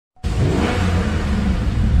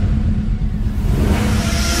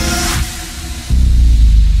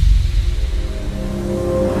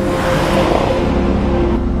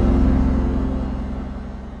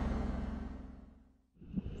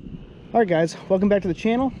Alright guys, welcome back to the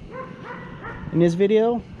channel. In this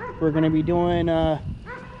video we're going to be doing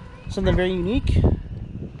something very unique.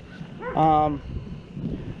 What are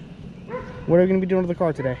we going to be doing to the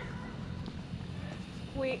car today?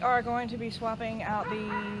 We are going to be swapping out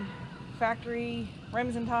the factory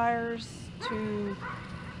rims and tires to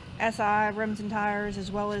SI rims and tires,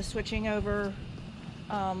 as well as switching over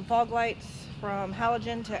fog lights from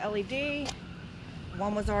halogen to LED.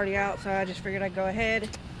 One was already out, so I just figured I'd go ahead.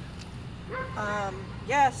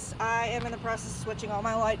 Yes, I am in the process of switching all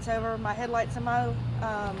my lights over. My headlights and my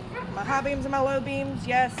high beams and my low beams,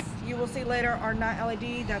 yes, you will see later, are not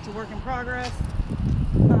LED. That's a work in progress.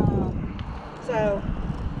 So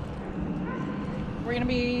we're going to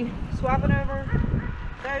be swapping over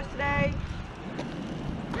those today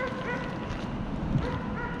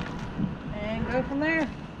and go from there.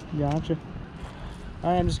 Gotcha.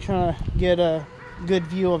 Alright, I'm just trying to get a good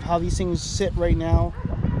view of how these things sit right now,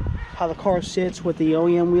 how the car sits with the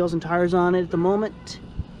OEM wheels and tires on it at the moment.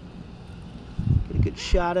 Get a good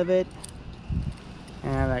shot of it.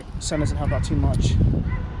 And that sun doesn't help out too much.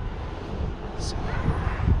 So,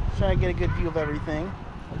 try to get a good view of everything.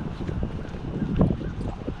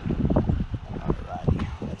 Alrighty,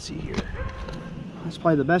 let's see here. That's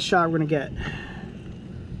probably the best shot we're gonna get.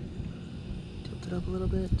 Tilt it up a little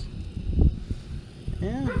bit.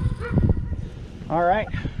 Yeah. Alright.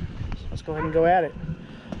 Let's go ahead and go at it.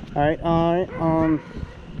 Alright,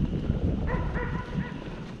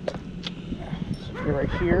 you're right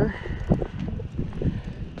here.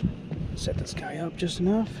 Set this guy up just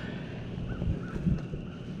enough.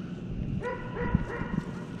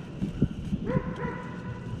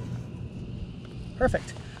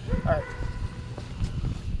 Perfect. Alright.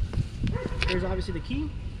 Here's obviously the key.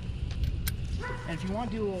 And if you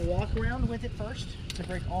want to do a walk around with it first to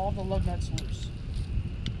break all the lug nuts loose.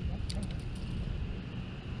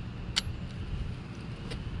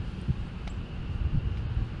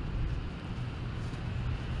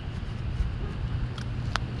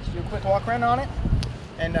 Do a quick walk around on it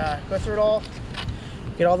and go through it all,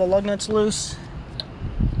 get all the lug nuts loose.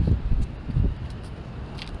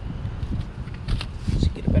 Let's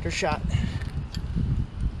get a better shot.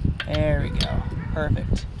 There we go.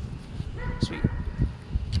 Perfect. Sweet.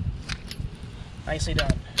 Nicely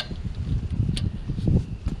done.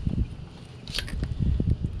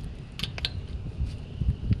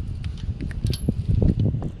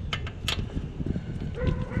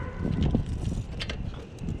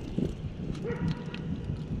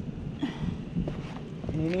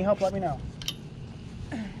 If you need any help, let me know.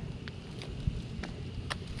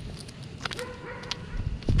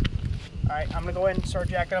 Alright, I'm going to go ahead and start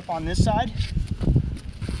jacking up on this side.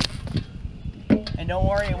 And don't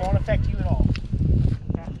worry, it won't affect you at all.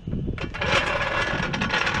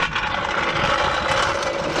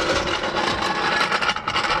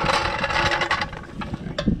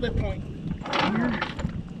 Lip point here.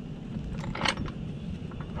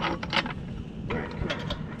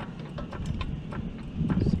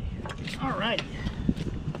 Alright.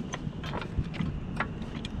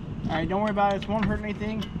 Alright, don't worry about it. It won't hurt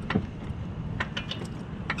anything.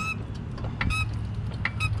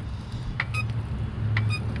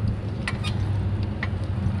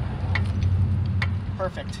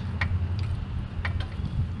 Perfect.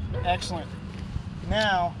 Excellent.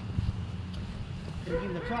 Now, I'm going to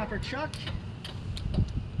give it the proper chuck.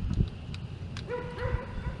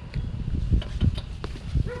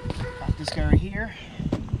 Pop this guy right here.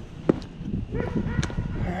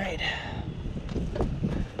 Alright.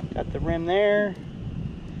 Got the rim there.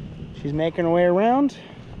 She's making her way around.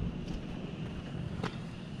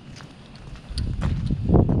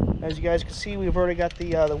 As you guys can see, we've already got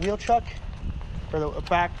the wheel chuck, or the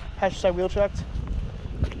back passenger side wheel chucked.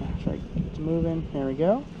 Try to get it moving. There we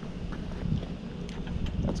go.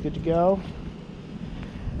 That's good to go.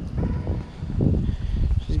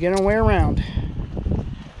 She's getting her way around.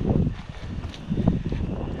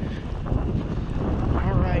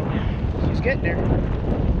 Alright. She's getting there.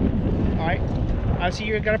 Alright. I see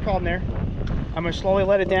you got a problem there. I'm going to slowly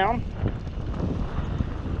let it down,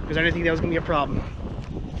 because I didn't think that was going to be a problem.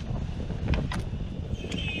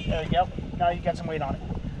 There we go. Now you got some weight on it.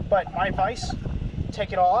 But my advice,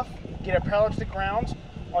 take it off, get it parallel to the ground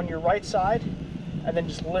on your right side, and then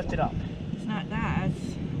just lift it up. It's not that.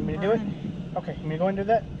 It's you want me to do it? Okay, you want me to go ahead and do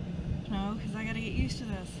that? No, because I got to get used to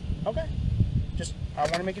this. Okay. Just, I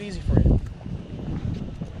want to make it easy for you.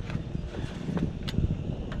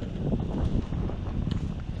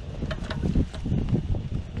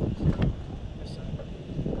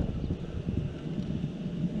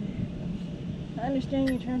 I understand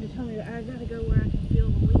you're trying to tell me that I gotta go where I can feel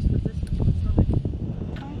the least resistance in my stomach.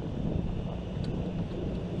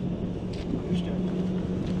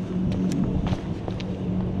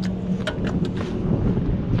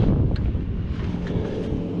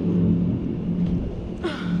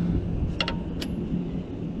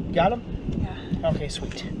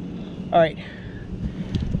 sweet. All right.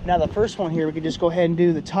 Now the first one here, we could just go ahead and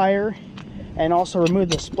do the tire and also remove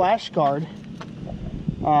the splash guard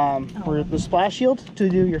or the splash shield to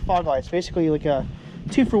do your fog lights. Basically like a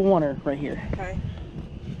 2-for-1-er right here. Okay.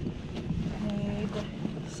 I need the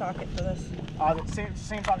socket for this. The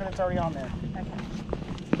same socket that's already on there. Okay.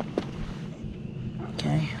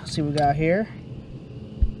 Okay, let's see what we got here.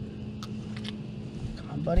 Come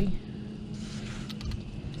on, buddy.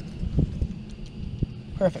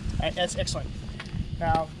 Perfect. All right, that's excellent.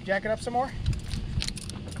 Now, jack it up some more.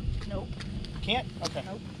 Nope. Can't? Okay.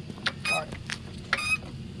 Nope. All right.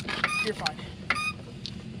 You're fine.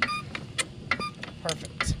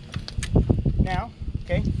 Perfect. Now,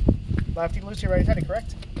 okay, lefty loosey, righty tighty,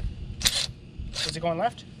 correct? Is it going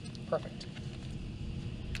left? Perfect.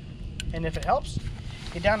 And if it helps,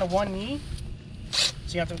 get down to one knee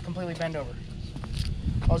so you have to completely bend over.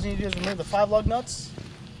 All you need to do is remove the 5 lug nuts,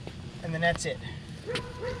 and then that's it.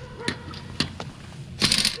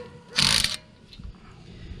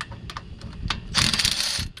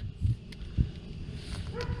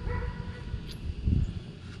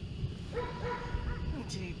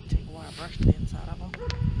 Take a wire brush to the inside of them.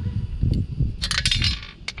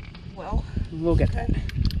 Well, We'll get that.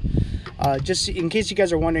 Just in case you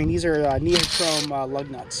guys are wondering, these are neochrome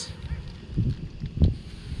lug nuts.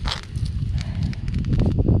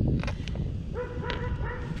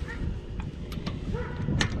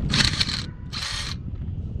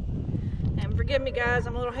 and forgive me guys,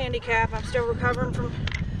 I'm a little handicapped. I'm still recovering from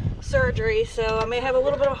surgery, so I may have a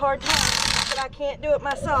little bit of a hard time, but I can't do it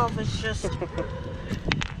myself. It's just...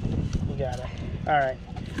 You got it. All right.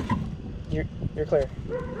 You're clear.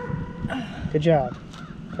 Good job.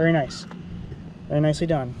 Very nice. Very nicely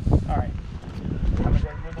done. All right. I'm going to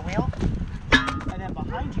remove the wheel. And then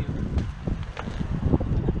behind you,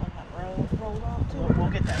 rolled off too. we'll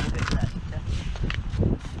get that. We'll get to that. Okay?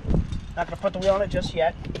 Not going to put the wheel on it just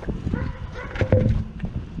yet.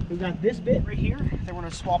 We've got this bit right here that we're going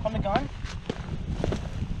to swap on the gun.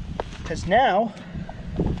 Because now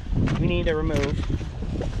we need to remove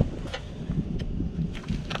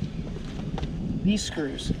these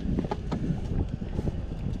screws.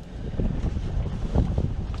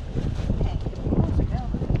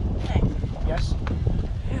 Yes.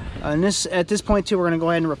 And at this point too, we're going to go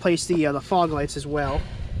ahead and replace the fog lights as well.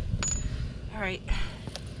 All right.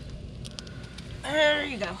 There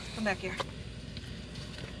you go. Come back here.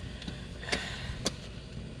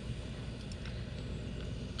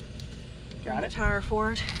 Got Bring it. the tire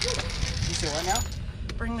forward. You see what now?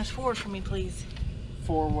 Bring this forward for me, please.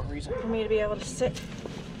 For what reason? For me to be able to sit.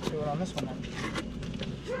 Do it on this one then.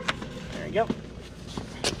 There you go.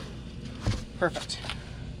 Perfect.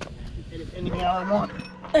 Anything else I want?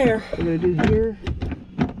 There. We're gonna do here.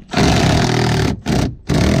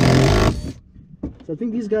 So I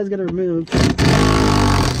think these guys gotta remove.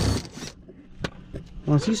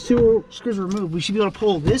 Once these two screws are removed, we should be able to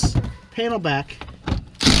pull this panel back.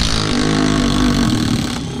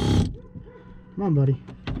 Come on, buddy.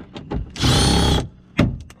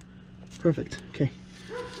 Perfect. Okay.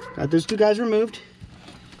 Got those two guys removed.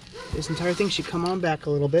 This entire thing should come on back a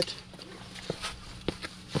little bit.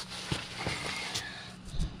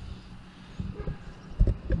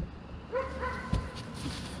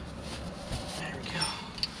 There we go.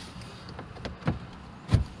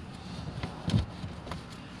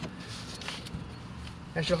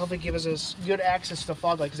 That should hopefully give us a good access to the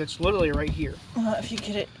fog light because it's literally right here. If you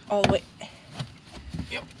get it all the way.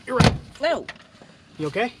 Yep, you're right. No. You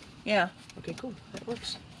okay? Yeah. Okay, cool. That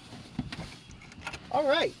works. All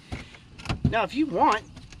right. Now, if you want,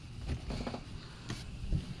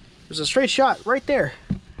 there's a straight shot right there.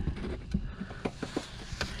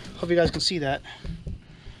 Hope you guys can see that.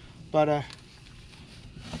 But,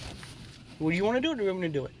 would you want to do it or do you want me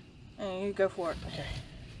to do it? You go for it. Okay.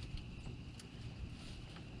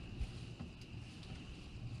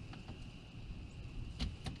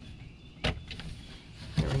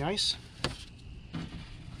 Very nice.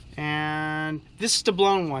 And this is the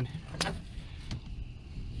blown one.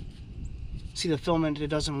 See the filament, it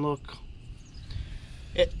doesn't look,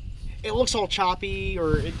 it looks all choppy,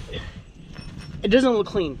 or it doesn't look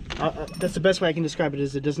clean. That's the best way I can describe it,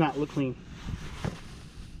 is it does not look clean.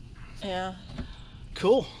 Yeah.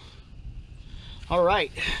 Cool. All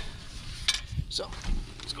right. So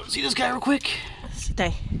let's go see this guy real quick.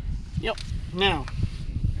 Stay. Yep. Now.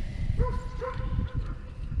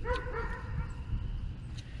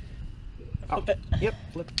 Flip it. Yep.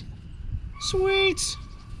 Flip. Sweet.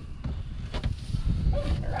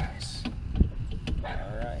 Nice.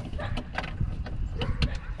 All right.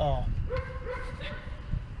 Oh.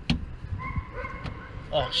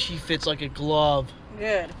 Oh, she fits like a glove.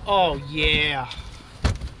 Good. Oh, yeah.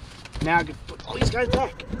 Now I can put all these guys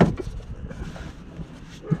back.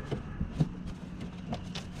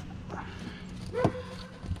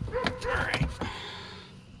 Alright.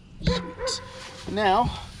 Sweet.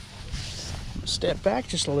 Now, step back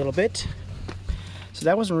just a little bit. So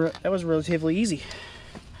that was relatively easy.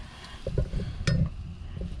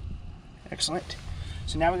 Excellent.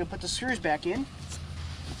 So now we can put the screws back in.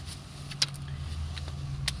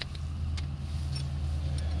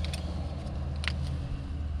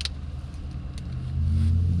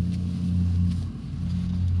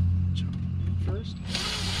 First.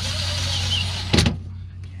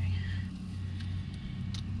 Okay.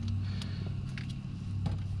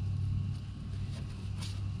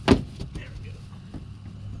 There we go.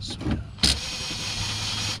 So,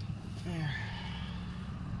 there.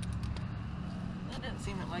 That didn't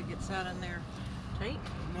seem like it sat in there tight.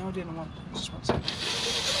 No, I didn't want just one second.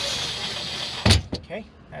 Okay,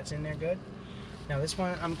 that's in there good. Now this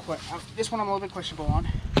one I'm a little bit questionable on.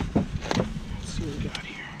 Let's see what we got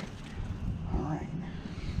here. All right.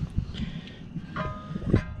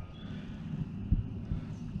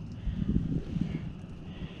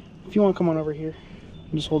 If you want to come on over here,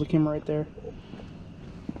 and just hold the camera right there.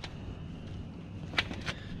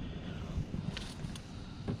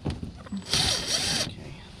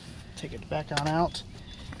 Okay, take it back on out,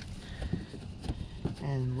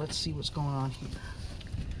 and let's see what's going on here.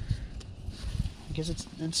 I guess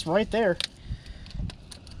it's right there.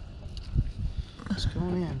 It's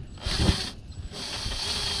going in.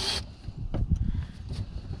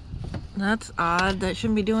 That's odd. That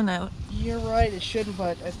shouldn't be doing that. You're right, it shouldn't,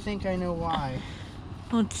 but I think I know why.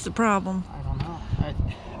 What's the problem? I don't know.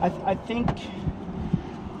 I think...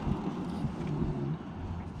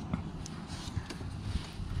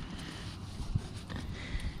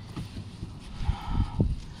 I'm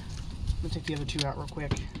gonna take the other two out real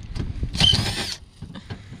quick.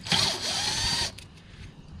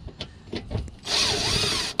 Let's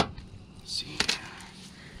see.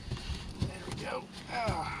 There we go.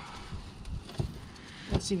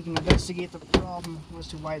 Let's see if we can investigate the problem as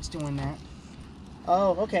to why it's doing that.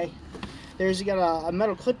 Oh, okay. You got a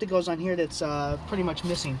metal clip that goes on here that's pretty much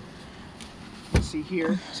missing. Let's see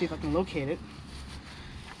here. See if I can locate it.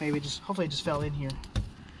 Maybe hopefully it just fell in here.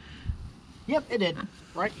 Yep, it did.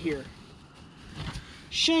 Right here.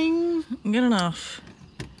 Shing! Good enough.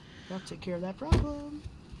 That'll take care of that problem.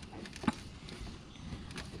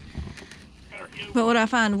 But what I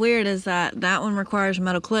find weird is that one requires a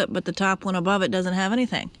metal clip, but the top one above it doesn't have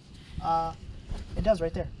anything. It does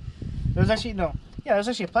right there. There's actually, no. Yeah, there's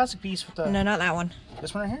actually a plastic piece with the... No, not that one.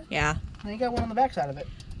 This one right here? Yeah. No, you got one on the back side of it.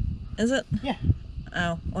 Is it? Yeah.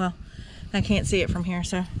 Oh, well, I can't see it from here,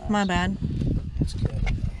 so my bad. That's good.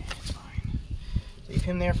 It's fine. Leave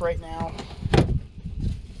him there for right now.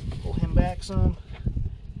 Pull him back some.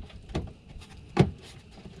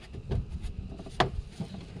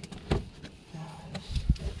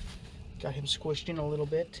 Got him squished in a little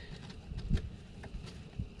bit.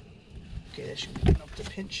 Okay, that should be enough to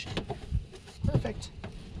pinch. Perfect.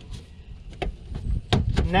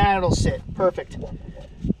 Now it'll sit. Perfect.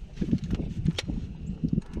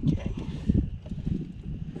 Okay.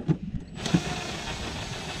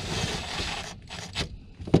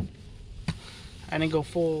 I didn't go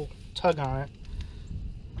full tug on it.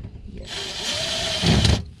 Yeah.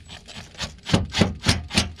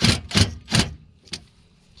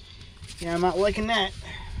 Yeah, I'm not liking that.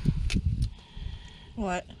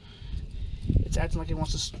 What? It's acting like it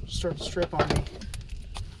wants to start to strip on me.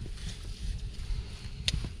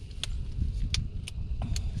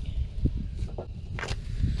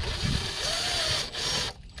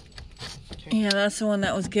 Okay. Yeah, that's the one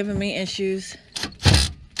that was giving me issues.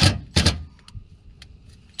 Okay,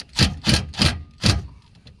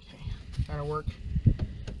 that'll work.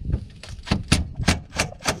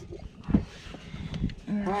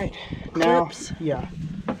 Alright, now, Clips. yeah.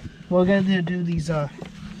 We're going to do these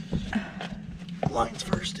lines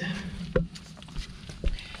first. There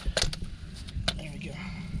we go.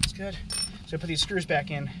 That's good. So put these screws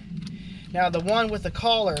back in. Now the one with the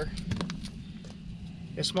collar,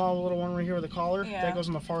 the small little one right here with the collar, Yeah. that goes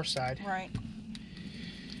on the far side. Right.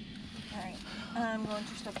 Alright. I'm going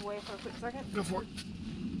to step away for a quick second. Go for it.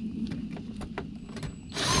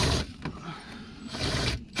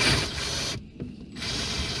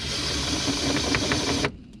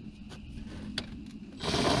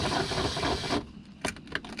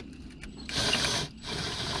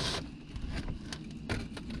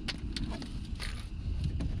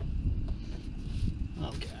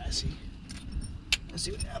 Okay, I see. Let's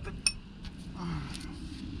see what happened.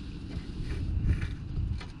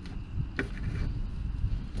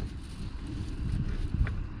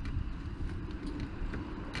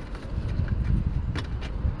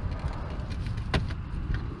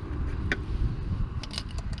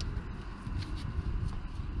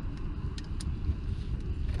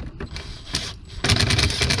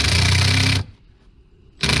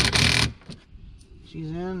 She's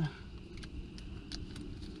in.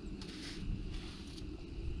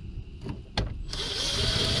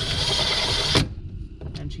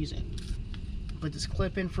 And she's in. Put this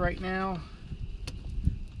clip in for right now.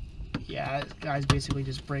 Yeah, this guy's basically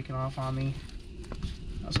just breaking off on me.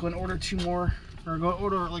 Let's go and order 2 more, or go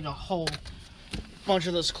order like a whole bunch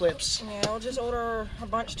of those clips. Yeah, we'll just order a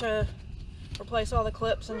bunch to replace all the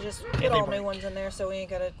clips and just get all new ones in there, so we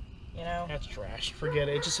ain't gotta, you know. That's trash. Forget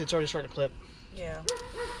it. It's already starting to clip. Yeah.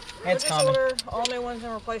 It's we'll just order all new ones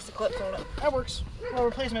and replace the clips on it. That works. We'll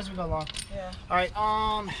replace them as we go along. Yeah. All right.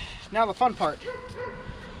 Now the fun part.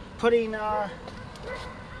 Putting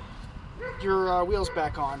your wheels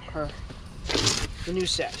back on, or the new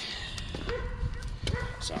set.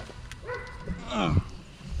 So,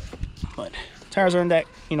 but tires aren't that,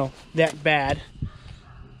 you know, that bad.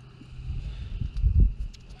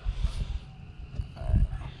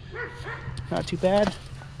 Not too bad.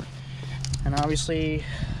 And obviously,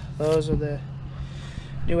 those are the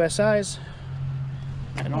new SIs.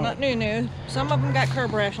 Well, not new. Some of them got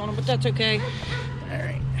curb rash on them, but that's okay. All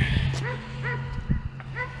right.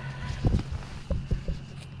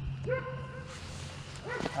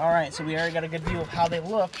 All right, so we already got a good view of how they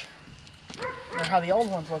look, or how the old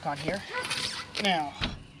ones look on here. Now,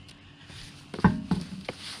 let's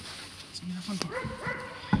do the fun part.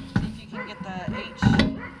 See if you can get the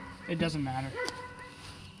H. It doesn't matter.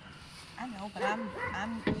 I know, but I'm,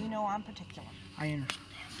 you know, I'm particular. I understand.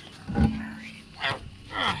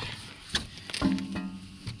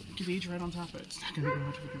 Get the H right on top of it. It's not gonna be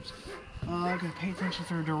much of a difference. I'm gonna pay attention if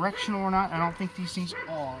they're directional or not. I don't think these things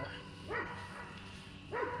are.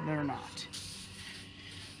 They're not.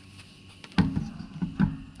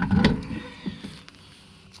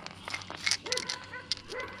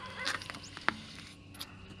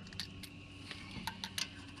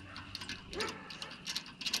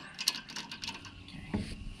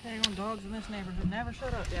 Daggone dogs in this neighborhood never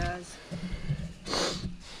shut up, guys.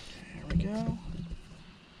 There we go.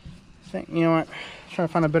 You know what? I'm trying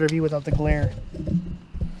to find a better view without the glare.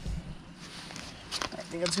 I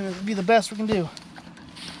think that's going to be the best we can do.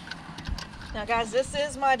 Now, guys, this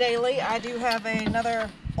is my daily. I do have another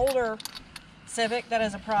older Civic that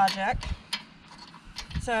is a project.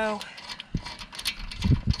 So,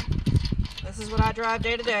 this is what I drive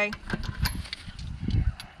day to day.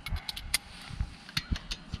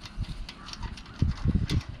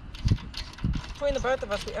 Between the both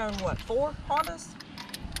of us, we own what, 4 Hondas?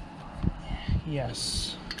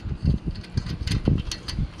 Yes.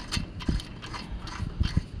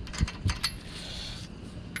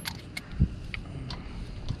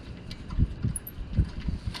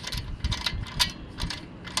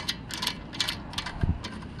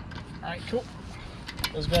 Alright, cool.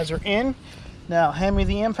 Those guys are in. Now, hand me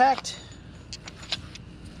the impact.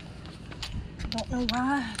 Don't know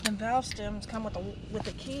why the valve stems come with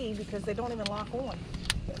a key, because they don't even lock on.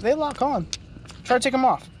 They lock on. Try to take them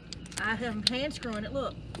off. I have hand screwing it,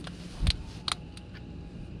 look.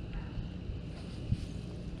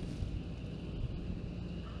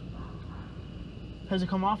 Has it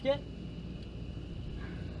come off yet?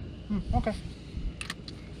 Okay.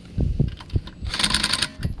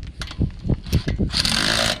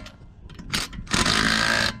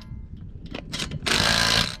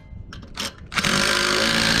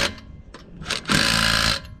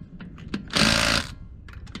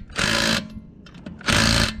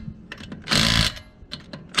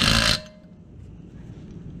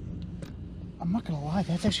 I'm not gonna lie,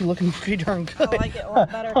 that's actually looking pretty darn good. I like it a lot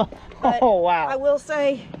better. Oh wow! I will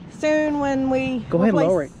say soon when we go ahead and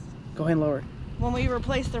lower it. Go ahead and lower it. When we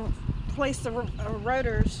replace the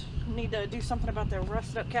rotors, we need to do something about the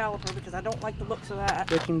rusted up caliper, because I don't like the looks of that.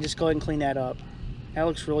 We can just go ahead and clean that up. That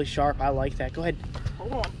looks really sharp. I like that. Go ahead.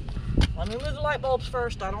 Hold on. Let me move the light bulbs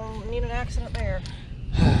first. I don't need an accident there.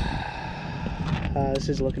 This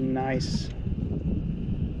is looking nice.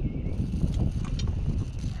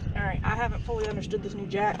 Alright, I haven't fully understood this new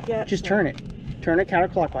jack yet. Just turn it. Turn it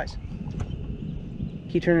counterclockwise.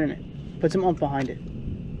 Keep turning it. Put some oomph behind it.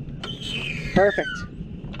 Perfect.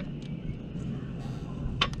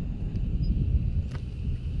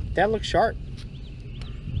 That looks sharp.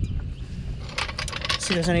 Let's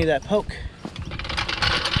see if there's any of that poke.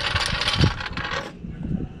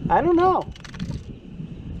 I don't know.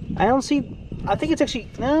 I don't see. I think it's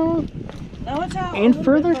actually no. No, it's out And a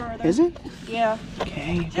further? bit further. Is it? Yeah.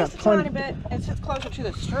 Okay. You've Just a got plenty. tiny bit. It's closer to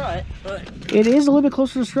the strut, but It is a little bit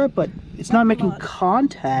closer to the strut, but it's not making much.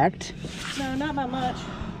 contact. no, not by much.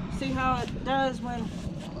 See how it does when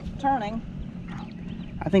turning.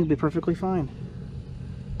 I think it'd be perfectly fine.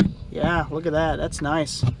 Yeah, look at that. That's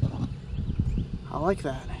nice. I like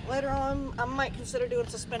that. Later on, I might consider doing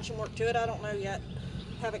suspension work to it. I don't know yet.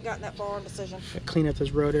 Haven't gotten that far on decision. Clean up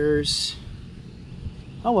those rotors.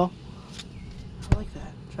 Oh well. I like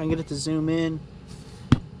that. Try and get it to zoom in.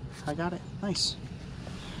 I got it. Nice.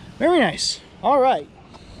 Very nice. All right.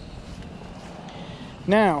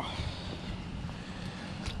 Now,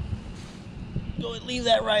 go ahead and leave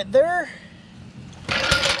that right there.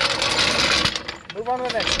 Move on to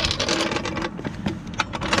the next one.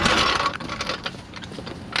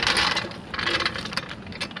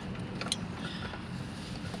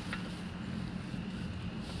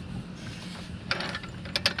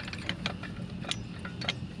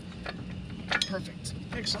 Perfect.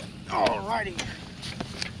 Excellent. Alrighty.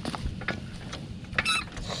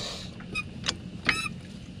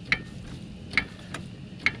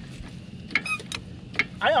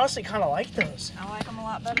 I honestly kind of like those. I like them a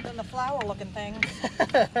lot better than the flower-looking things.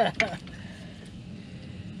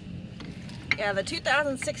 Yeah, the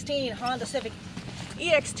 2016 Honda Civic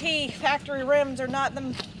EX-T factory rims are not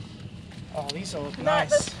the Oh, these look not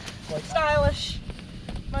nice. the Like, stylish,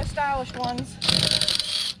 most stylish ones.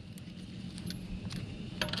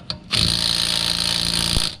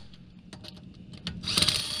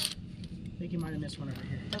 I think you might have missed one over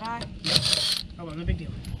here. Did I? Yep. Oh, well, no big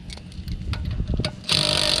deal.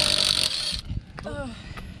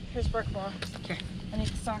 Here's brake bar. Okay. I need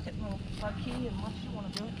to socket my plug key unless you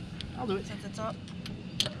want to do it. I'll do it. Since it's up.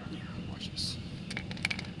 Yeah, watch this.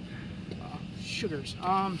 Sugars.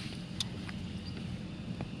 I'm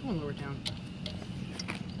gonna lower it down.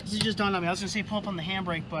 This is just dawned on me. I was gonna say pull up on the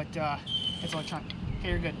handbrake, but it's electronic. Okay,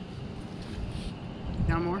 you're good.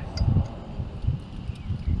 Down more.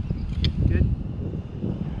 Good.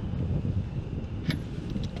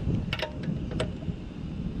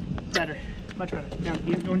 Better. Much better. Now,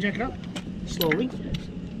 you go and jack it up. Slowly.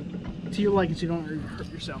 To your liking so you don't hurt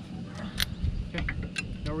yourself. Okay.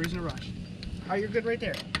 No reason to rush. Oh, you're good right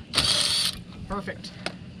there. Perfect.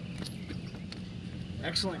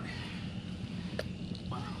 Excellent.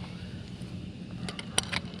 Wow.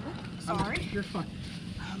 Sorry. You're fine.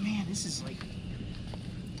 Oh man, this is like...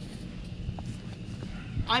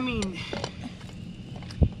 I mean...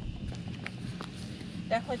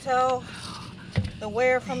 Definitely tell the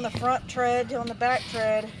wear from the front tread on the back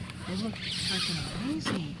tread. Those look freaking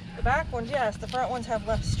amazing. The back ones, yes. The front ones have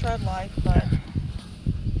less tread life, but...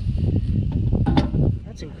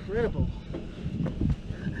 That's incredible.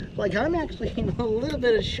 Like, I'm actually in a little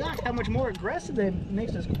bit of shock how much more aggressive it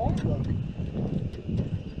makes this car look.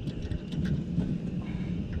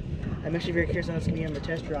 I'm actually very curious how it's going to be on the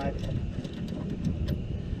test drive.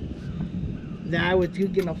 Now, with you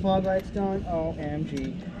getting the fog lights done,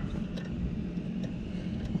 OMG.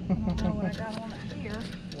 I don't know what I got on it here,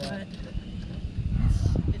 but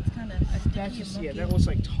it's kind of sticky. That's just, yeah, that looks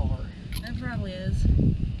like tar. That probably is.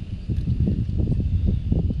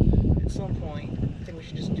 At some point, I think we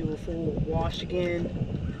should just do a full wash again,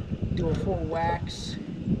 do a full wax.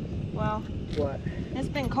 Well, What? it's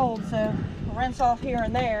been cold, so rinse off here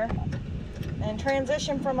and there, and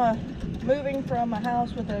transition from moving from a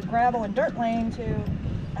house with a gravel and dirt lane to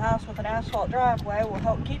a house with an asphalt driveway will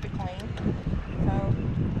help keep it clean. So,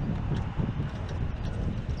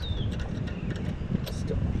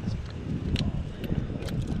 Still amazing.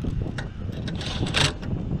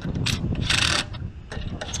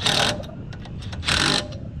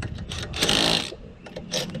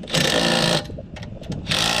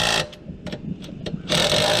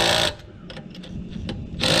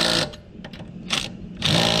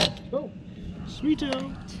 Oh,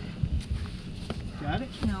 sweeto. Got it?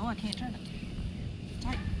 no, I can't turn it.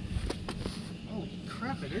 Tight. Holy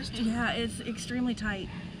crap, it is tight. Yeah, it's extremely tight.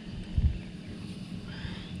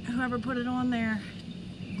 Whoever put it on there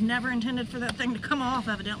never intended for that thing to come off,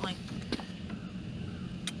 evidently.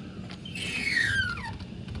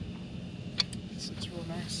 It's real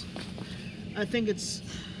nice. I think it's,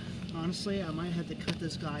 honestly, I might have to cut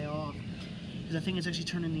this guy off. Because I think it's actually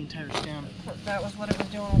turning the entire stem. That was what it was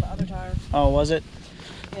doing on the other tire. Oh, was it?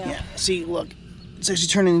 Yeah. See, look. It's actually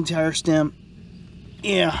turning the entire stem.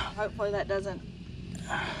 Yeah. Hopefully that doesn't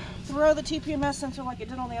throw the TPMS sensor like it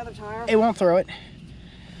did on the other tire. It won't throw it.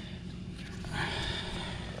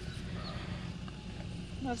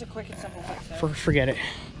 That's a quick and simple fix there. Forget it.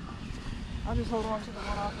 I'll just hold on to the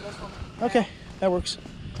one off of this one. Okay, that works.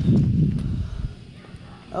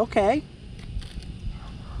 Okay.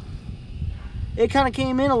 It kind of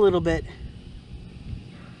came in a little bit.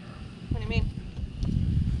 What do you mean?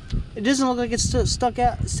 It doesn't look like it's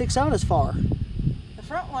sticks out as far. The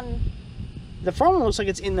front one... The front one looks like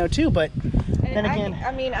it's in though too, but then again...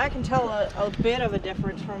 I mean, I can tell a bit of a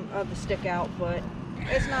difference of the stick out, but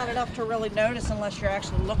it's not enough to really notice unless you're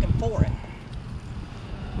actually looking for it.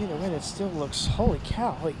 Either way, that still looks, holy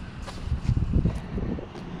cow. Wait.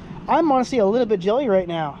 I'm honestly a little bit jelly right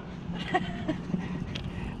now.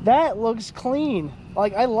 That looks clean.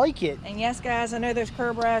 Like, I like it. And yes, guys, I know there's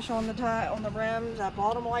curb rash on the rims. I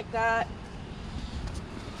bought them like that.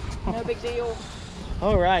 No big deal.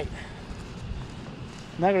 All right.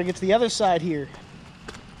 Now I'm gonna get to the other side here.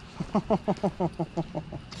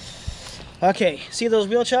 Okay, see those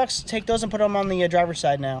wheel chucks? Take those and put them on the driver's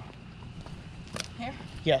side now. Here?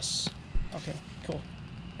 Yes. Okay, cool.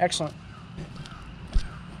 Excellent.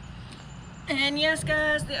 And yes,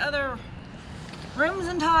 guys, the other rims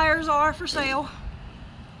and tires are for sale.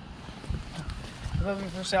 Looking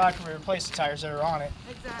for sale, I can replace the tires that are on it.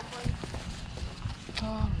 Exactly.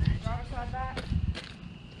 All right. Driver's side back.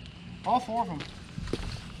 All 4 of them.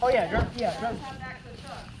 Oh yeah, Driver's side back to the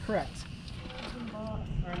truck. Correct.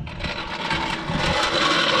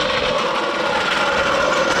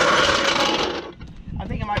 I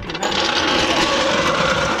think it might be better.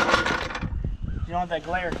 You don't want that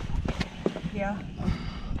glare. Yeah.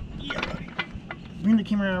 Yeah, buddy. Bring the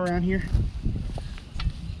camera around here.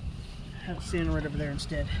 Have it stand right over there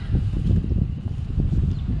instead.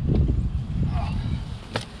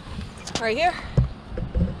 Right here?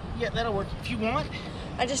 Yeah, that'll work if you want.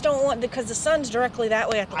 I just don't want, because the sun's directly that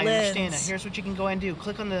way at the lens. I understand that. Here's what you can go ahead and do.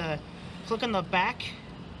 Click on the back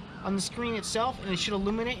on the screen itself, and it should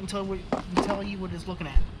illuminate and tell you what it's looking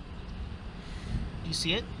at. Do you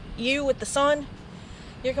see it? You with the sun,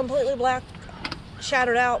 you're completely black,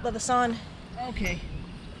 shadowed out by the sun. Okay.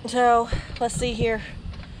 So let's see here.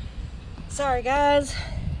 Sorry guys,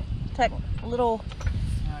 little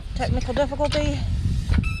technical difficulty.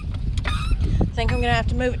 I think I'm gonna have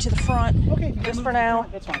to move it to the front. Okay. Just for now.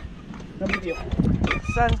 That's fine. No big deal.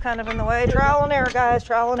 Sun's kind of in the way. Trial and error, guys.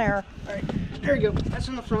 Trial and error. All right. There you go. That's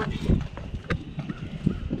in the front.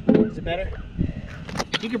 Is it better?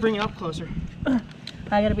 You can bring it up closer.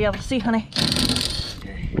 I gotta be able to see, honey.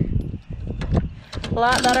 Okay. A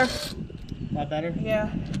lot better. A lot better? Yeah.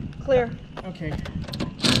 Clear. Okay.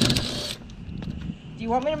 Do you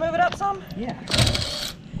want me to move it up some? Yeah.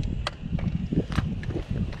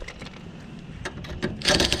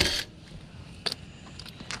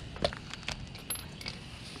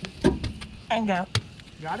 And go.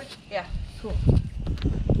 Got it? Yeah. Cool.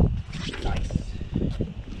 Nice.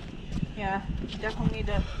 Yeah. Definitely need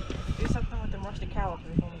to do something with the rusty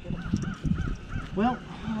calipers when we get them. Well,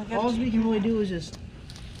 all we can really do is just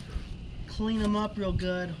clean them up real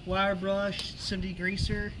good. Wire brush, some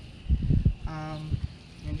degreaser, and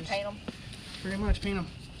just Paint them. pretty much paint them.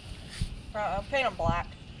 Paint them black.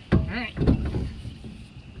 All right.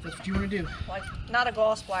 That's what you want to do. Like, not a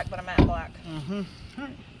gloss black, but a matte black. Mm-hmm. All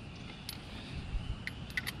right.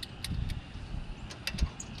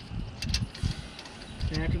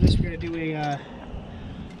 And after this, we're going to do a,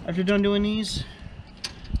 after done doing these,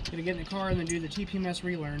 we're going to get in the car and then do the TPMS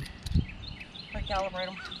relearn. Recalibrate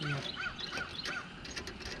them. Yeah.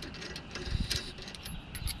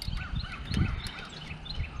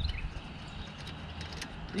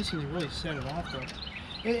 These things really set it off though.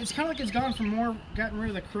 It's kind of like it's gone from gotten rid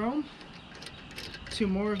of the chrome to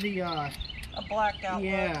more of the, a blacked out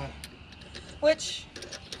yeah. look. Which,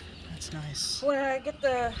 That's nice. when I get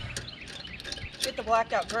the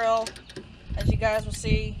blacked out grill, as you guys will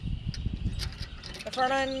see, the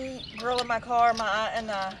front end grill of my car, and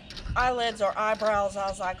the eyelids or eyebrows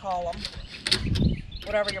as I call them,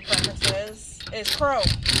 whatever your preference is chrome.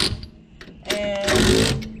 And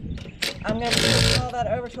I'm going to be switching all that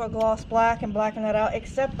over to a gloss black and blacken that out,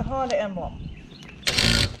 except the Honda emblem.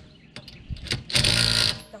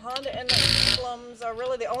 The Honda emblems are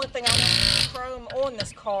really the only thing I want chrome on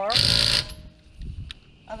this car,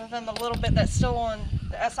 other than the little bit that's still on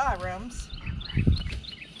the SI rims.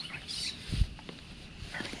 Nice.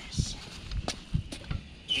 Very nice.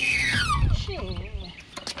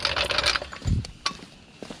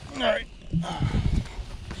 All right.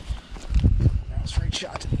 Now straight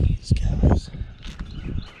shot to these guys.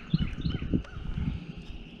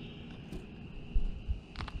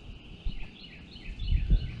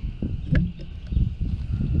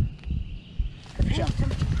 Perfect shot.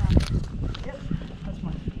 Yep, that's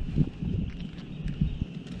fine.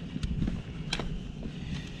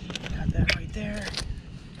 Got that right there.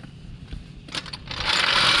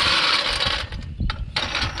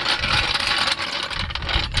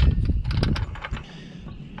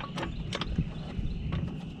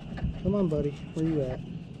 Come on, buddy. Where you at?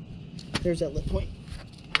 There's that lip point.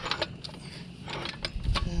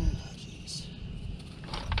 Oh, jeez.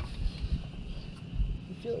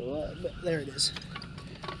 You feel what? But there it is.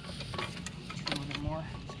 A little bit more.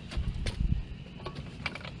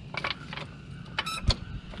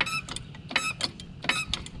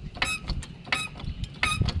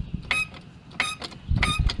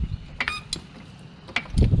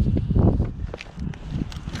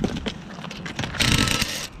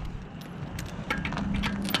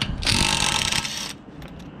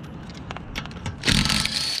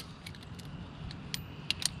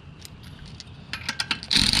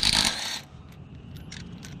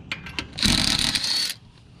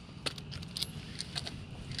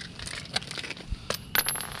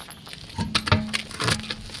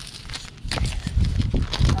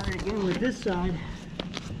 car. Again with this side,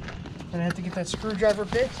 gonna have to get that screwdriver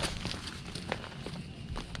bit.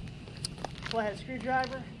 Flathead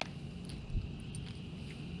screwdriver.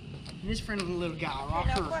 And this friendly little guy, right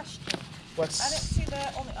Now here. question. What's? I didn't see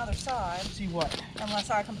that on the other side. See what? Unless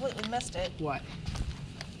I completely missed it. What?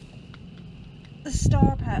 The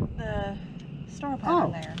star pattern there.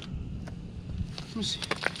 Let me see.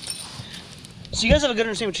 So you guys have a good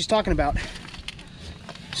understanding what she's talking about.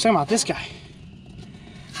 She's talking about this guy.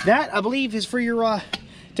 That, I believe, is for your,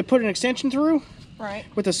 to put an extension through. Right.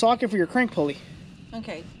 With a socket for your crank pulley.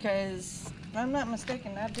 Okay, because if I'm not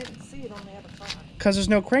mistaken, I didn't see it on the other side. Because there's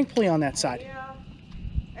no crank pulley on that side. Yeah,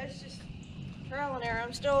 it's just trial and error.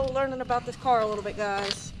 I'm still learning about this car a little bit,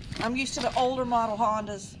 guys. I'm used to the older model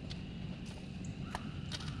Hondas.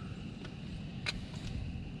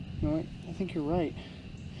 No, I think you're right.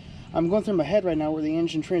 I'm going through my head right now where the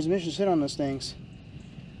engine transmission sit on those things.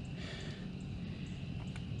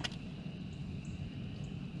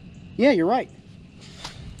 Yeah, you're right.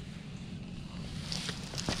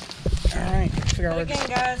 All right, figure out But where again,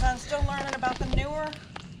 guys, I'm still learning about the newer.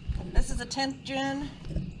 This is a 10th gen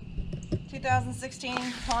 2016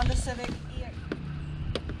 Honda Civic EX.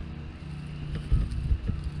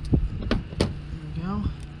 There we go.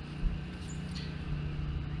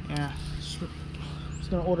 Yeah, just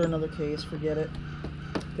gonna order another case. Forget it.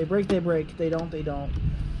 They break, they break. They don't, they don't.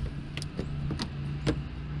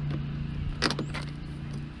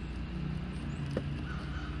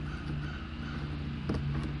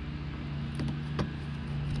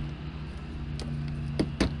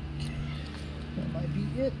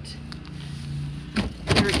 It.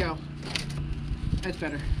 There we go. That's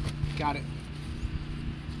better. Got it.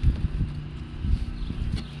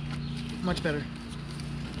 Much better.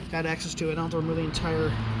 Got access to it. I don't have to remove the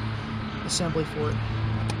entire assembly for it.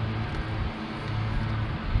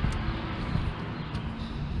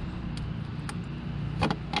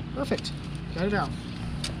 Perfect. Got it out.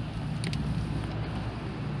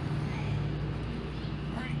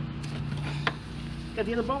 Alright. Got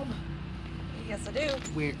the other bulb? Yes, I do.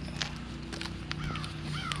 Weird.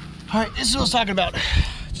 Alright, this is what I was talking about.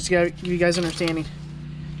 Just gotta give you guys understanding.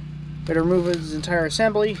 Better remove his entire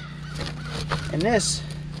assembly. And this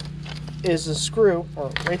is the screw,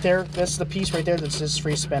 or right there, that's the piece right there that's just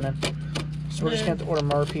free spinning. So we're just gonna have to order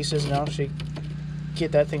more pieces now so you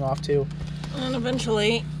get that thing off too. And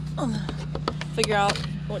eventually I'll figure out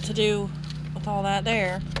what to do with all that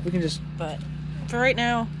there. We can just, But for right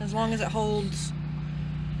now, as long as it holds,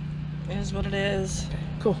 it is what it is.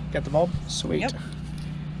 cool, got the bulb, sweet. Yep.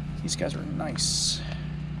 These guys are nice.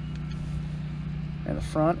 And the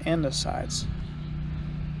front and the sides.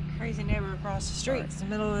 Crazy neighbor across the street. Right. It's the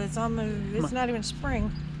middle. It's on the. It's not even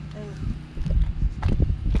spring. And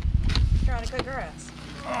trying to cut grass.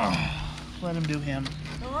 Oh, let him do him.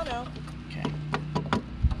 Oh, I know. Okay.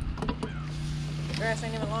 The grass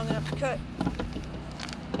ain't even long enough to cut.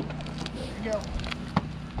 There you go.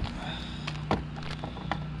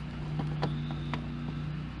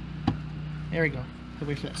 There we go. We'll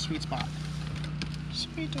wait for that sweet spot.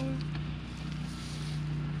 Sweet toy.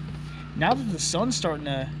 Now that the sun's starting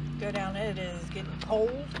to, Go down. It is getting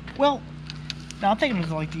cold. well, now I'm thinking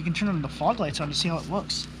of like you can turn on the fog lights on to see how it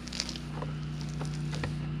looks.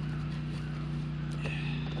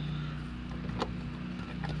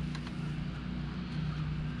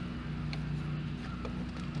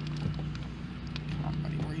 Come on,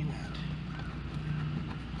 buddy, where you at?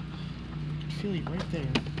 I can feel you right there.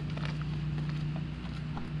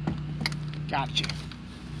 Got you.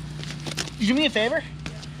 You do me a favor?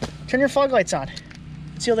 Turn your fog lights on.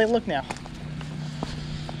 Let's see how they look now.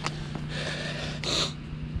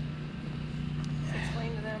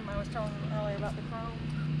 Explain to them. I was telling them earlier about the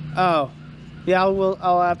chrome. Oh, yeah.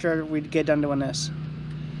 I'll after we get done doing this.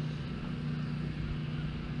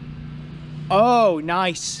 Oh,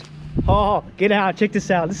 nice. Oh, get out. Check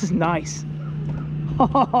this out. This is nice.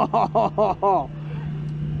 I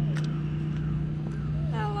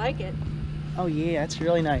like it. Oh yeah, that's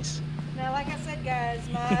really nice. Now, like I said, guys,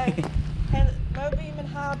 my low beam and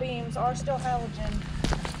high beams are still halogen.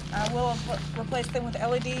 I will replace them with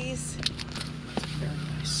LEDs. Very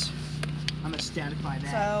nice. I'm ecstatic by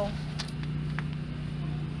that. So,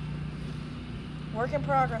 work in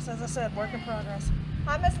progress, as I said, work in progress.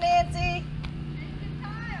 Hi, Miss Nancy.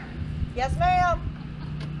 Yes, ma'am.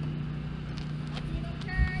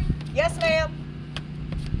 Yes, ma'am.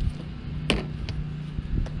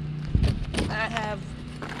 I have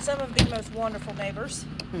some of the most wonderful neighbors.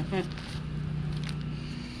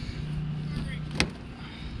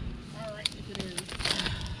 Alright, if it is.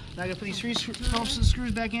 Now I gotta put these three Phillips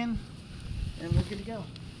screws back in, and we're good to go.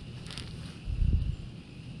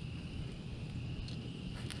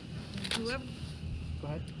 Whoever Go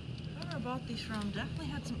ahead. I bought these from definitely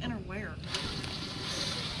had some inner wear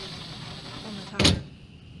on the tire.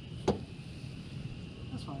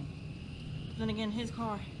 That's fine. Then again, his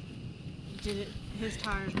car did it. His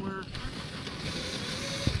tires were.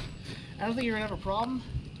 I don't think you're gonna have a problem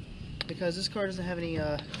because this car doesn't have any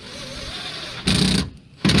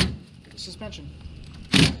suspension.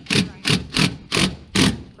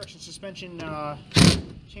 Friction suspension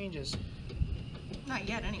changes. Not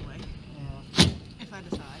yet, anyway. Yeah. If I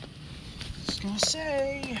decide. Just gonna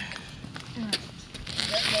say.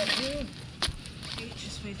 That too. H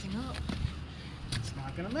is facing up. It's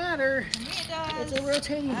not gonna matter. To me it does. It's a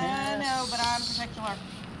rotating I mass. know, but I'm particular.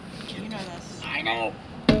 You know this. I know.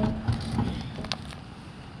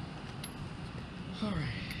 All right.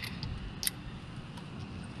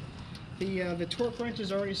 The torque wrench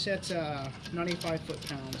is already set to 95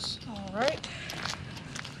 foot-pounds. All right.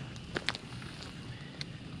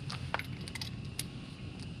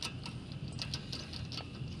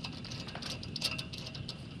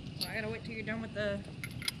 So I gotta wait till you're done with the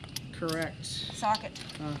Correct. socket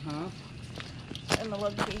Uh-huh. and the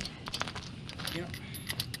lug key. Yep.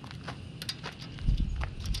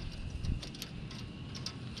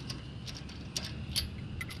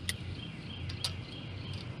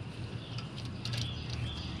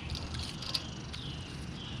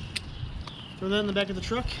 Throw that in the back of the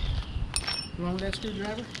truck. You want with that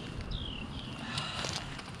screwdriver?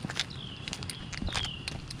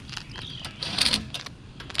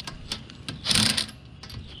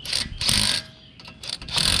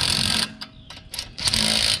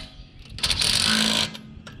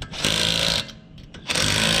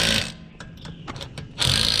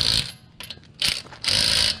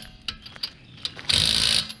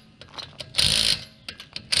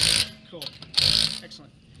 Cool.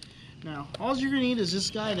 Excellent. Now, all you're going to need is this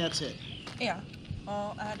guy, and that's it. Yeah.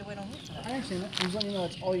 Well, I had to wait on this side. I understand that. I'm just letting you know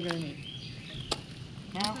that's all you're going to need.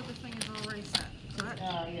 Now, So this thing is already set, correct?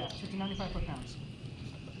 yeah, 95 foot-pounds.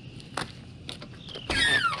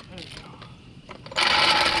 There you go.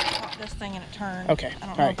 Caught this thing and it turned. Okay, I don't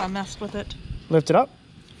know alright. if I messed with it. Lift it up.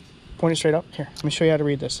 Point it straight up. Here, let me show you how to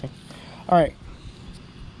read this thing. All right.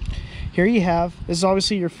 Here you have, this is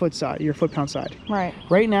obviously your foot side, your foot-pound side. Right.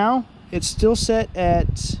 Right now, it's still set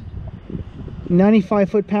at 95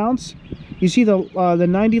 foot-pounds. You see the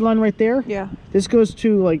 90 line right there? Yeah. This goes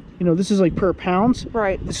to, like, you know, this is like per pounds.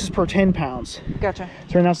 Right. This is per 10 pounds. Gotcha.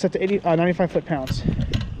 So right now it's set to 95 foot-pounds.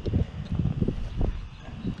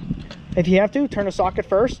 If you have to, turn the socket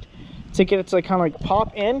first to get it to, like, kind of like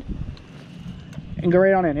pop in and go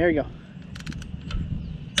right on in. There you go.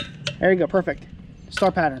 There you go. Perfect.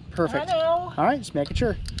 Star pattern. Perfect. I know. All right, just making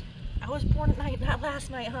sure. I was born at night, not last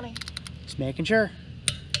night, honey. Just making sure.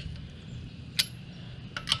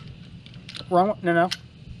 Wrong one? No, no.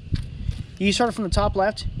 You started from the top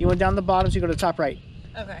left. You went down the bottom, so you go to the top right.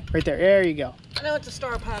 Okay. Right there. There you go. I know it's a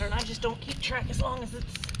star pattern. I just don't keep track as long as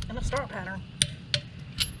it's in a star pattern.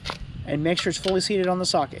 And make sure it's fully seated on the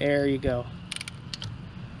socket. There you go.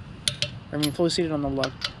 I mean, fully seated on the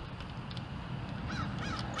lug.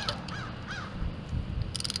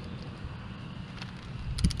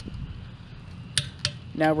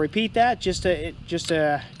 Now repeat that just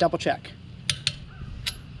to double check.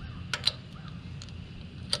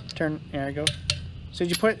 Turn. There you go. As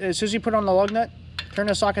soon as you put on the lug nut, turn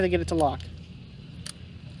the socket to get it to lock.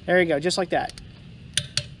 There you go, just like that.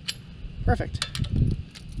 Perfect.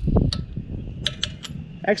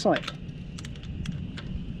 Excellent.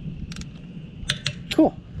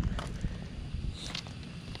 Cool.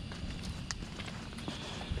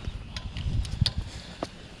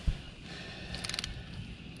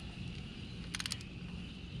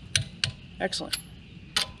 Excellent.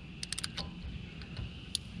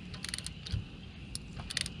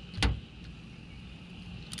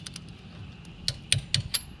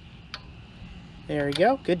 There we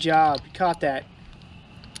go. Good job. You caught that.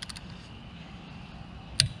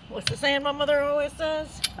 What's the saying my mother always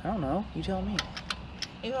says? I don't know. You tell me.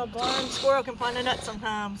 Even a blind squirrel can find a nut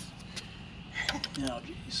sometimes. Oh,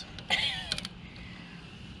 jeez.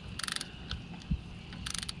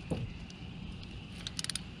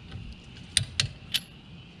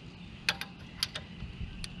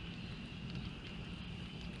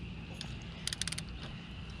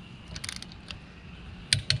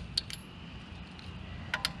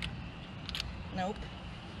 Nope.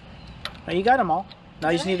 Now you got them all. Now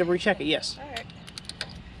you just need to recheck it. Yes. All right.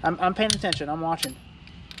 I'm paying attention. I'm watching.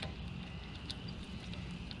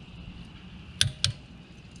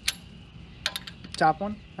 Top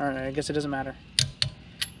one? Alright, I guess it doesn't matter.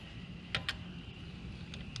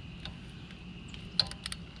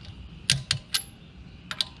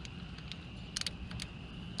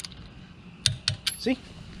 See?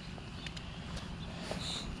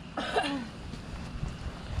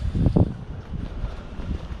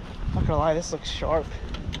 Not gonna lie, this looks sharp.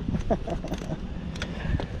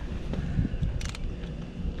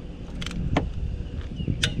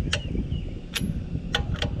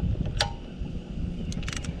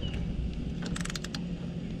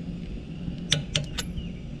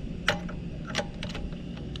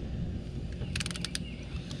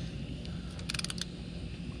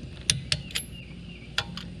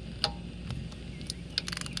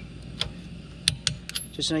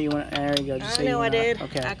 Just know you want. There you go. Just I know I did.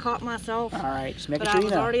 Okay. I caught myself. All right. Just making but sure I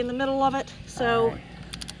was already in the middle of it, so right.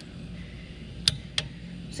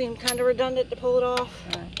 Seemed kind of redundant to pull it off.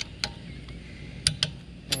 All right.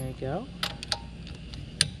 There you go.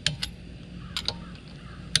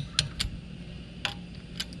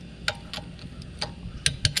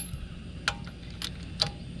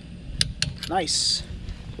 Nice.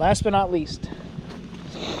 Last but not least.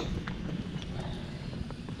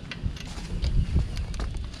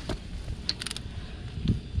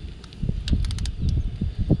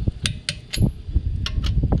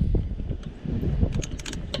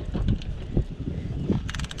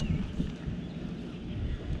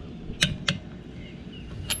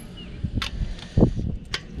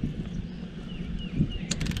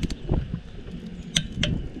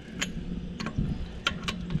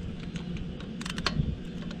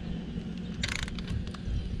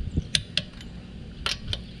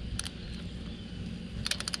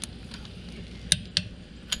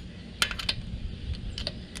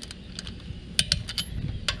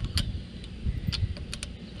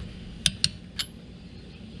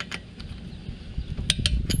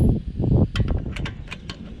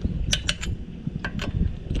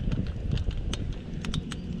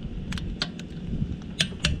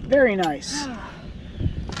 Very nice.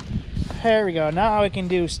 There we go. Now I can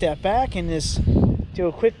do step back and just do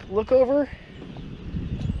a quick look over.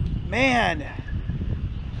 Man,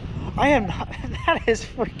 I am not, that is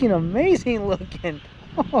freaking amazing looking.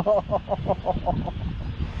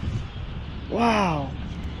 Wow.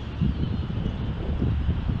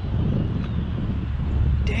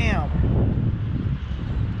 Damn.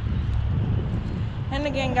 And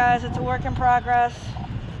again, guys, it's a work in progress.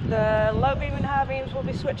 The low beam and high beams will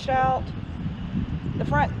be switched out. The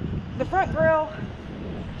front grille,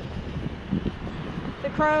 the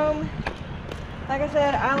chrome, like I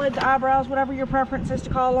said, eyelids, eyebrows, whatever your preference is to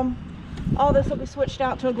call them. All this will be switched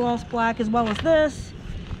out to a gloss black, as well as this,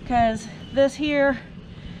 because this here,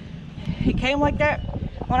 it came like that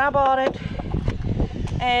when I bought it,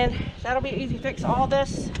 and that'll be an easy fix. All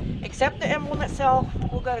this, except the emblem itself,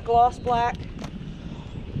 will go to gloss black.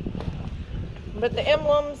 But the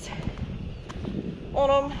emblems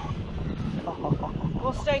on them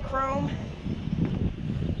will stay chrome.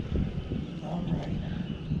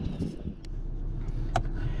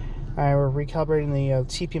 Alright, we're recalibrating the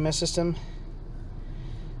TPMS system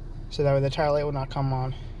so that way the tire light will not come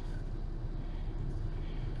on.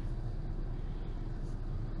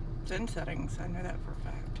 It's in settings, I know that for a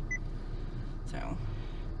fact. So.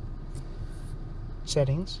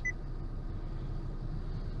 Settings.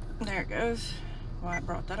 There it goes. Why I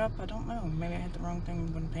brought that up, I don't know. Maybe I hit the wrong thing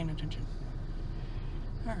and wasn't paying attention.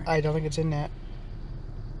 Alright. I don't think it's in that.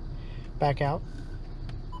 Back out.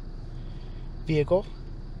 Vehicle.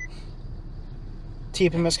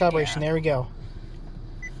 TPMS calibration. Yeah. There we go.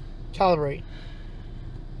 Calibrate.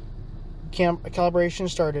 Calibration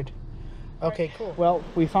started. Okay, cool. Well,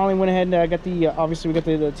 we finally went ahead and got the, obviously we got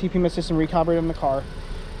the TPMS system recalibrated on the car.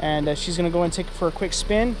 And she's going to go and take it for a quick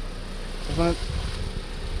spin. We're going to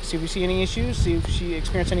see if we see any issues, see if she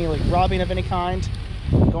experienced any like robbing of any kind,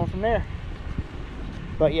 going from there.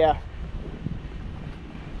 But yeah,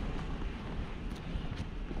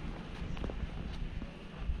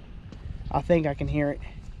 I think I can hear it.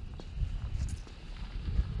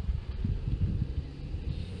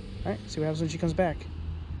 All right, see what happens when she comes back.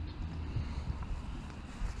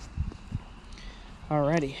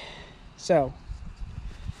 Alrighty, so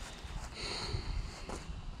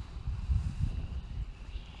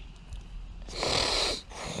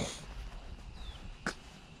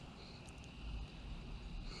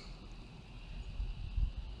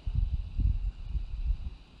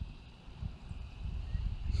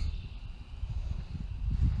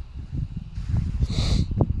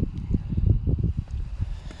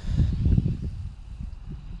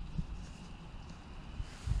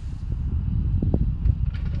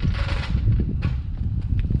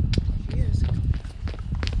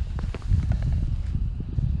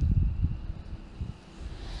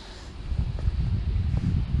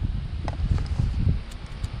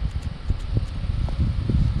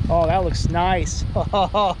oh, that looks nice.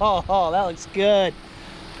 Oh, that looks good.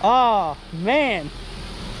 Oh, man.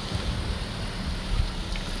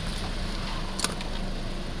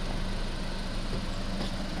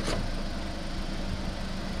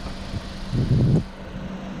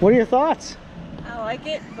 What are your thoughts? I like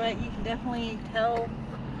it, but you can definitely tell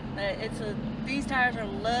that these tires are a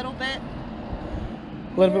little bit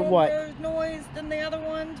What? road noise than the other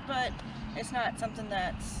ones, but it's not something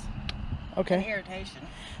that's an Okay. irritation.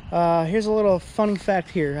 Here's a little funny fact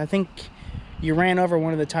here. I think you ran over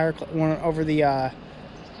one of the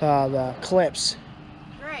the clips.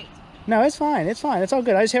 Right. No, it's fine. It's fine. It's all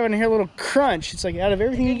good. I just having to hear a little crunch. It's like out of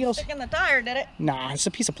everything Didn't else. stick in the tire, did it? Nah, it's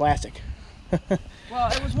a piece of plastic.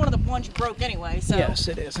 Well, it was one of the ones you broke anyway, so. Yes,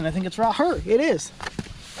 it is, and I think it's right here. It is.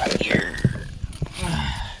 Right here.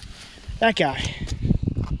 That guy.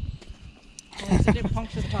 At least it didn't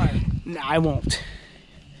puncture the tire. Nah, I won't.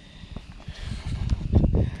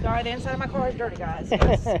 Sorry, the inside of my car is dirty, guys.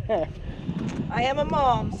 'Cause I am a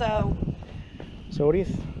mom, so. So what do you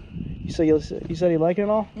said you like it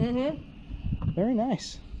all? Mm-hmm. Very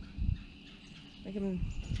nice. We can.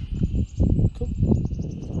 Cool.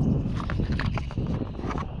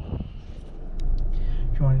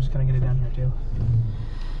 If you want, I'm just gonna get it down here too.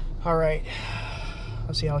 All right.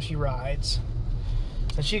 Let's see how she rides.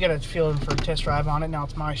 Since she got a feeling for a test drive on it, now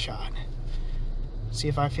it's my shot. See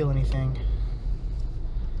if I feel anything.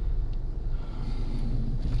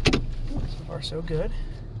 So far, so good.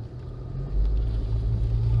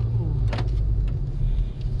 Ooh.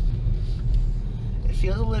 It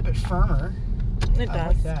feels a little bit firmer. It I does.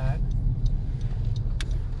 like that.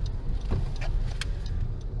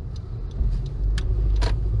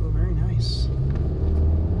 Oh, very nice.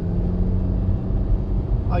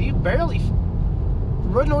 Oh, you barely.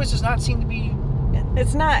 Road noise does not seem to be.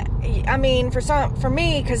 It's not. I mean, for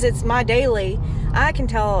me, because it's my daily, I can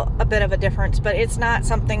tell a bit of a difference, but it's not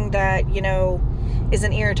something that is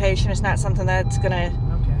an irritation. It's not something that's gonna.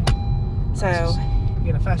 Okay. So. You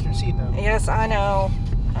get a faster seat though. Yes, I know.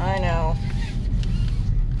 I know.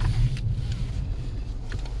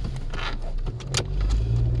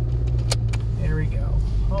 There we go.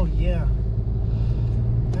 Oh yeah.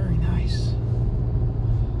 Very nice.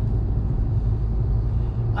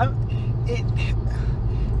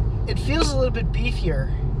 It feels a little bit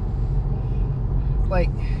beefier. Like,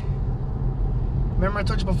 remember I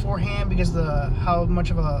told you beforehand, because how much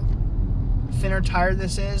of a thinner tire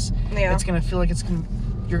this is. Yeah. It's gonna feel like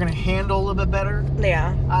you're gonna handle a little bit better.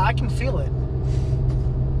 Yeah. I can feel it.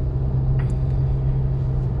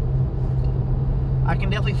 I can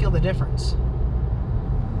definitely feel the difference.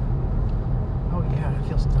 Oh yeah, it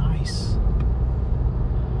feels nice.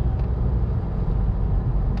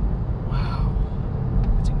 Wow,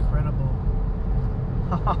 that's incredible.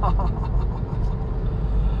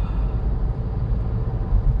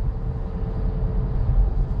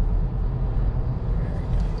 Very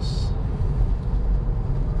nice.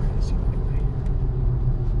 Alright, let's see if I can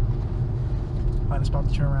find a spot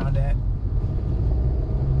to turn around at.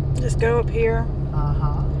 Just go up here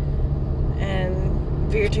Uh-huh. and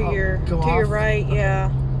veer to your off. right. Okay.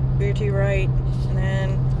 Yeah. Veer to your right, and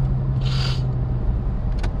then.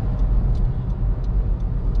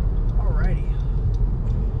 Alrighty.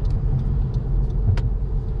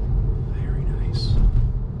 Very nice.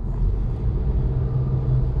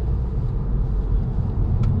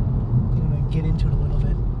 I'm gonna get into it a little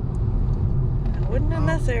bit. I wouldn't in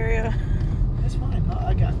this area. That's fine.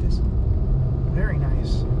 I got this. Very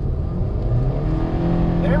nice.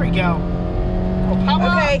 There we go. Oh, power!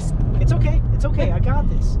 Okay. It's okay. It's okay. I got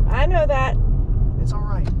this. I know that. It's all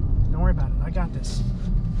right. Don't worry about it. I got this.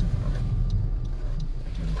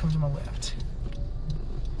 Here comes my left.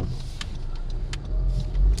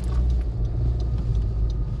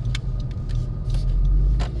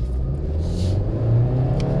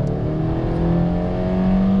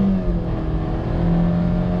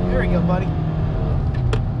 There we go, buddy.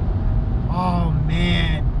 Oh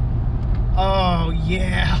man. Oh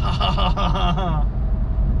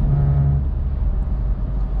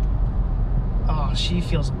Oh, she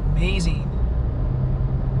feels amazing.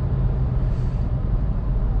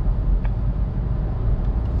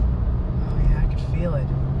 Oh yeah, I can feel it.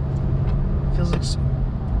 Feels like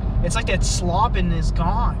it's like that slopping is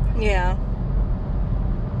gone. Yeah.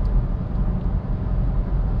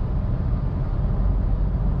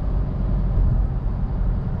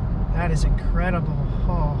 That is incredible.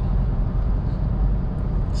 Oh.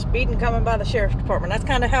 Speeding coming by the sheriff's department. That's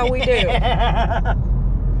kind of how we do.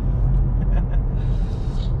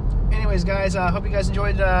 Anyways, guys, I hope you guys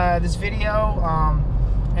enjoyed this video.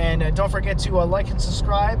 And don't forget to like and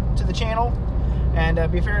subscribe to the channel.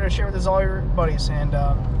 And be sure to share with all your buddies. And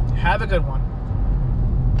have a good one.